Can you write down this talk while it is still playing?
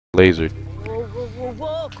lasered. Whoa, whoa, whoa,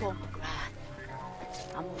 whoa, Cobra.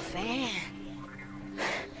 I'm a fan.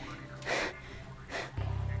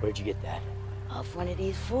 Where'd you get that? Off one of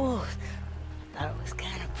these fools. Thought it was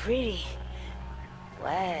kind of pretty.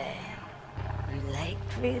 What? You like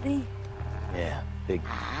pretty? Yeah, big.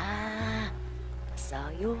 Ah, that's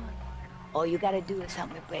all yours. All you gotta do is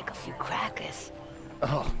help me break a few crackers.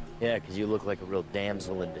 Oh, yeah, 'cause you look like a real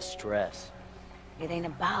damsel in distress. It ain't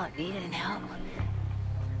about needing help.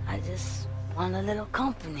 I just want a little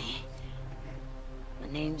company. My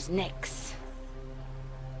name's Nix.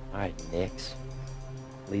 All right, Nix.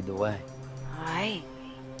 Lead the way. All right.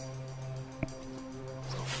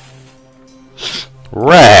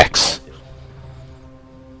 Rex!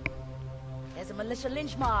 There's a militia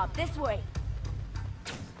lynch mob this way.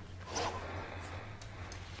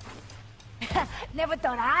 Never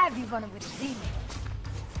thought I'd be running with a demon.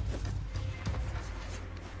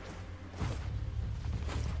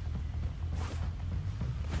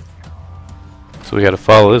 So we gotta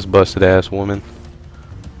follow this busted ass woman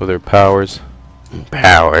with her powers.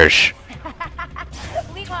 Powers.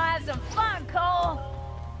 We gonna have some fun, Cole.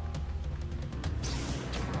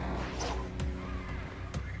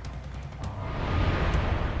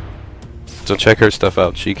 So check her stuff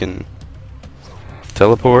out. She can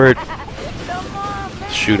teleport, Come on,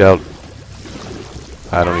 man. shoot out.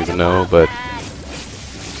 I don't even know, but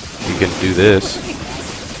you can do this.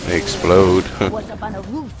 They explode. What's up on the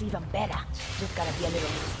roof's even better. Just gotta be a little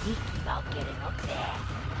sneaky about getting up there.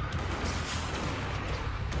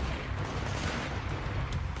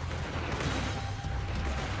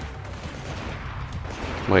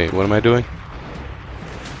 Wait, what am I doing?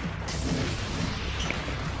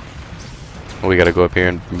 Oh, we gotta go up here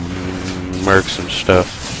and murk some stuff.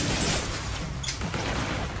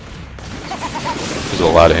 There's a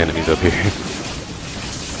lot of enemies up here.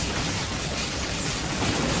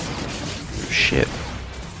 Oh, shit.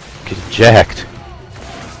 Get jacked.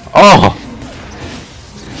 Oh!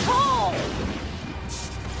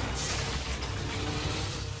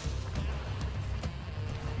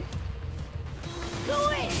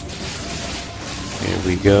 Here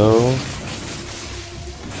we go.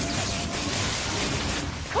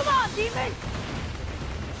 Come on, demon.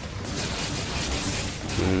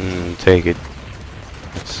 Take it.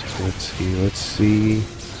 Let's see.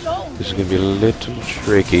 This is gonna be a little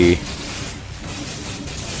tricky.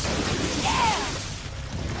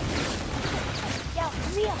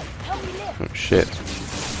 Oh shit.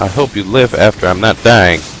 I hope you live after I'm not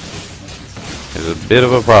dying. There's a bit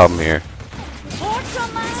of a problem here.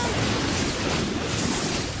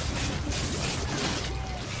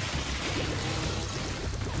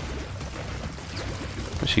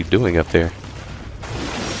 What's she doing up there?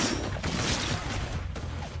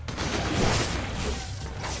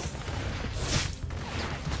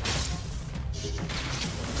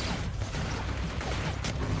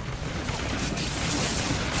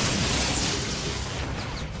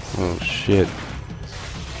 Oh shit.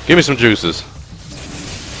 Give me some juices.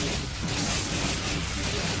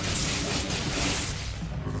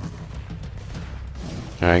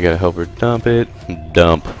 I gotta help her dump it.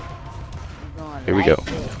 Dump. Here we go.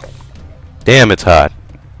 Damn, it's hot.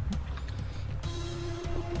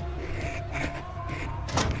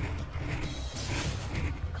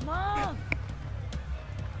 Come on.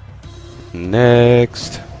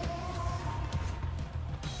 Next.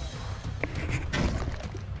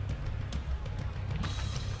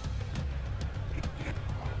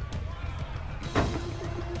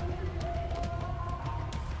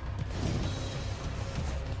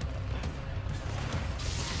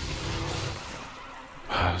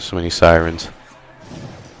 So many sirens.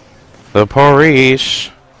 The police!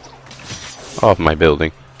 Off my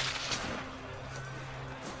building.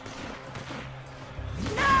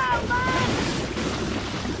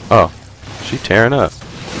 Oh, she tearing up.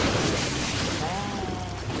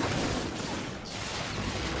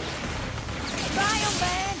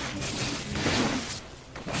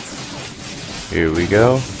 Here we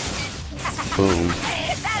go. Boom.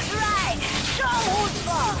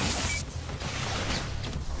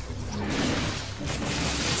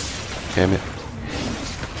 Damn it.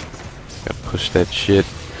 Gotta push that shit.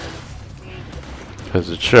 Cause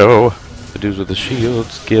it show. The dudes with the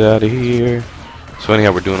shields, get out of here. It's funny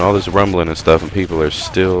how we're doing all this rumbling and stuff and people are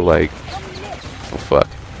still like, oh fuck.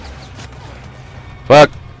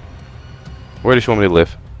 Fuck! Where does she want me to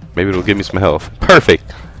live? Maybe it'll give me some health.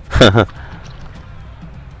 Perfect!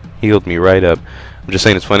 Healed me right up. I'm just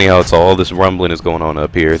saying it's funny how it's all this rumbling is going on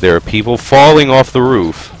up here. There are people falling off the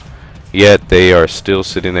roof. Yet they are still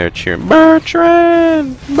sitting there cheering,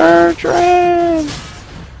 Bertrand! Bertrand!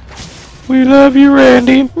 We love you,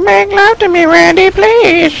 Randy. Make love to me, Randy,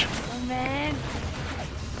 please. Oh, man.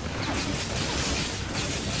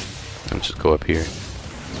 Let's just go up here.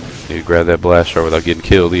 Need to grab that blaster without getting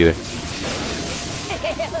killed either.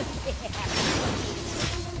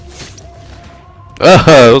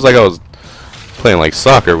 It was like I was playing like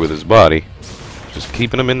soccer with his body. Just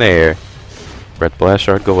keeping him in the air. Brett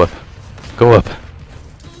Blashard, go up. Go up.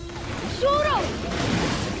 Shoot him!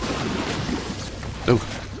 Ooh,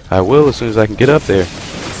 I will as soon as I can get up there.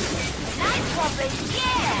 Nice puppet,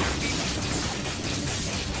 yeah!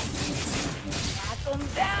 Knock him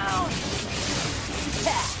down!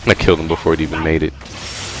 I killed him before it even made it.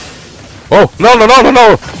 Oh, no, no, no, no,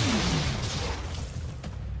 no!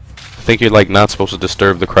 I think you're like not supposed to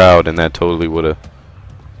disturb the crowd, and that totally would have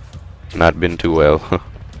not been too well.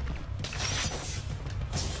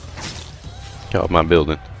 Get off my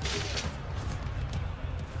building.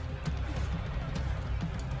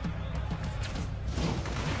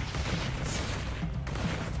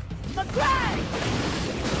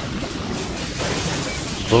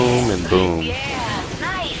 Boom and boom. Yeah,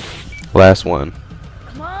 nice! Last one.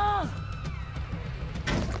 Come on!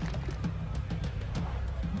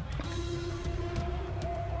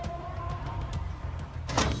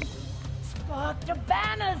 Spark the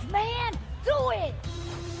banners, man! Do it!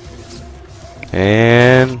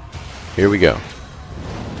 And here we go.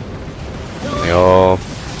 They all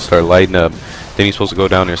start lighting up. Then you're supposed to go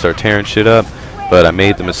down there and start tearing shit up. But I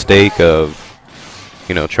made the mistake of,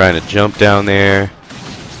 you know, trying to jump down there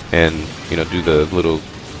and, you know, do the little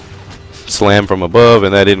slam from above,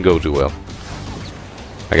 and that didn't go too well.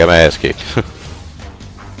 I got my ass kicked.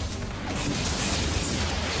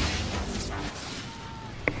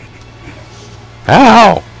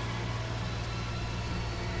 Ow!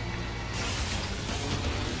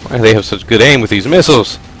 Why do they have such good aim with these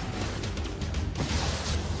missiles?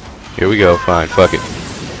 Here we go. Fine. Fuck it.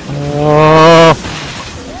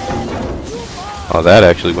 Oh, that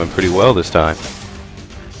actually went pretty well this time.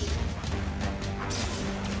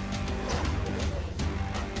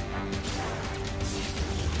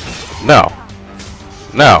 No.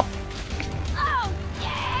 No. Oh,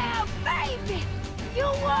 yeah, baby! You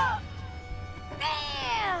up!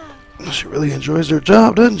 Damn! She really enjoys her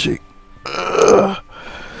job, doesn't she?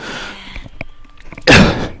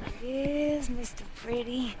 Yes, Mr.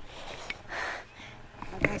 Pretty.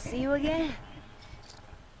 I'm gonna see you again?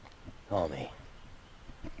 Call me.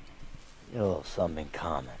 You have a little something in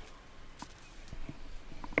common.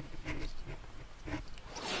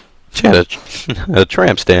 She had a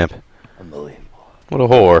tramp stamp. Unbelievable. What a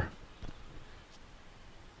whore.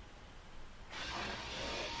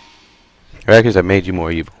 Right, 'cause I made you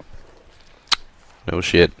more evil. No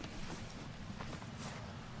shit.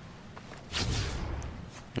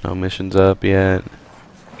 No missions up yet.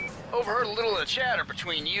 Overheard a little of the chatter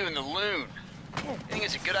between you and the loon. You think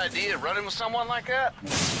it's a good idea running with someone like that?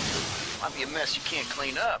 Might be a mess you can't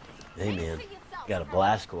clean up. Hey man, got a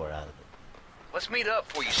blast score out of it. Let's meet up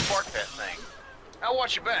before you spark that thing. I'll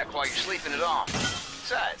watch your back while you're sleeping it off.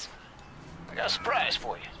 Besides, I got a surprise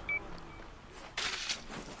for you.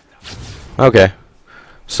 Okay.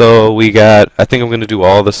 So we got, I think I'm going to do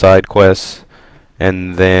all the side quests,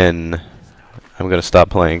 and then I'm going to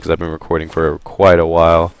stop playing because I've been recording for quite a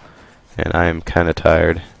while, and I am kind of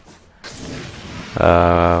tired.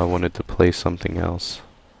 I wanted to play something else.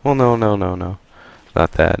 Well, no.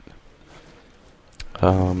 Not that.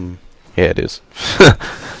 Yeah, it is.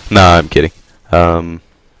 Nah, I'm kidding. I'm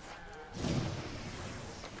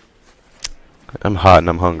hot and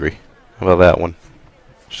I'm hungry. How about that one?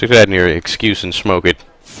 Stick that in your excuse and smoke it.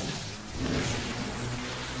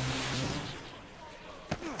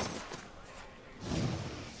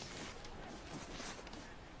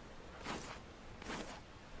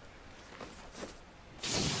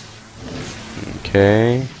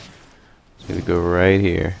 Okay. Just need to go right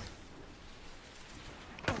here.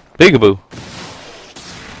 Peekaboo!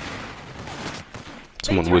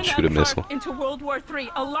 Someone would shoot a missile. Into World War III.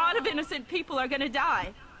 A lot of innocent people are gonna die.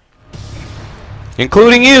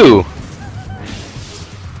 Including you!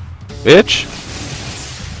 Bitch!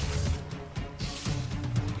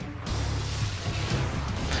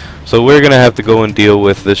 So we're gonna have to go and deal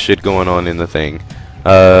with this shit going on in the thing.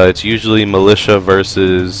 It's usually militia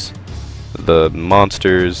versus the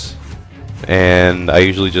monsters, and I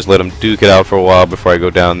usually just let them duke it out for a while before I go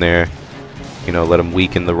down there. You know, let them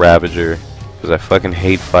weaken the Ravager, because I fucking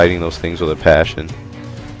hate fighting those things with a passion.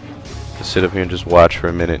 Just sit up here and just watch for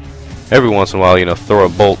a minute. Every once in a while, you know, throw a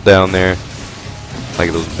bolt down there,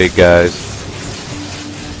 like those big guys.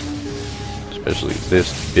 Especially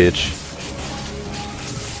this bitch.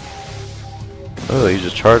 Oh, he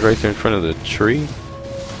just charged right there in front of the tree.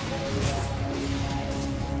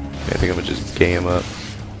 I think I'm gonna just gay him up.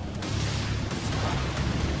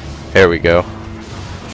 There we go.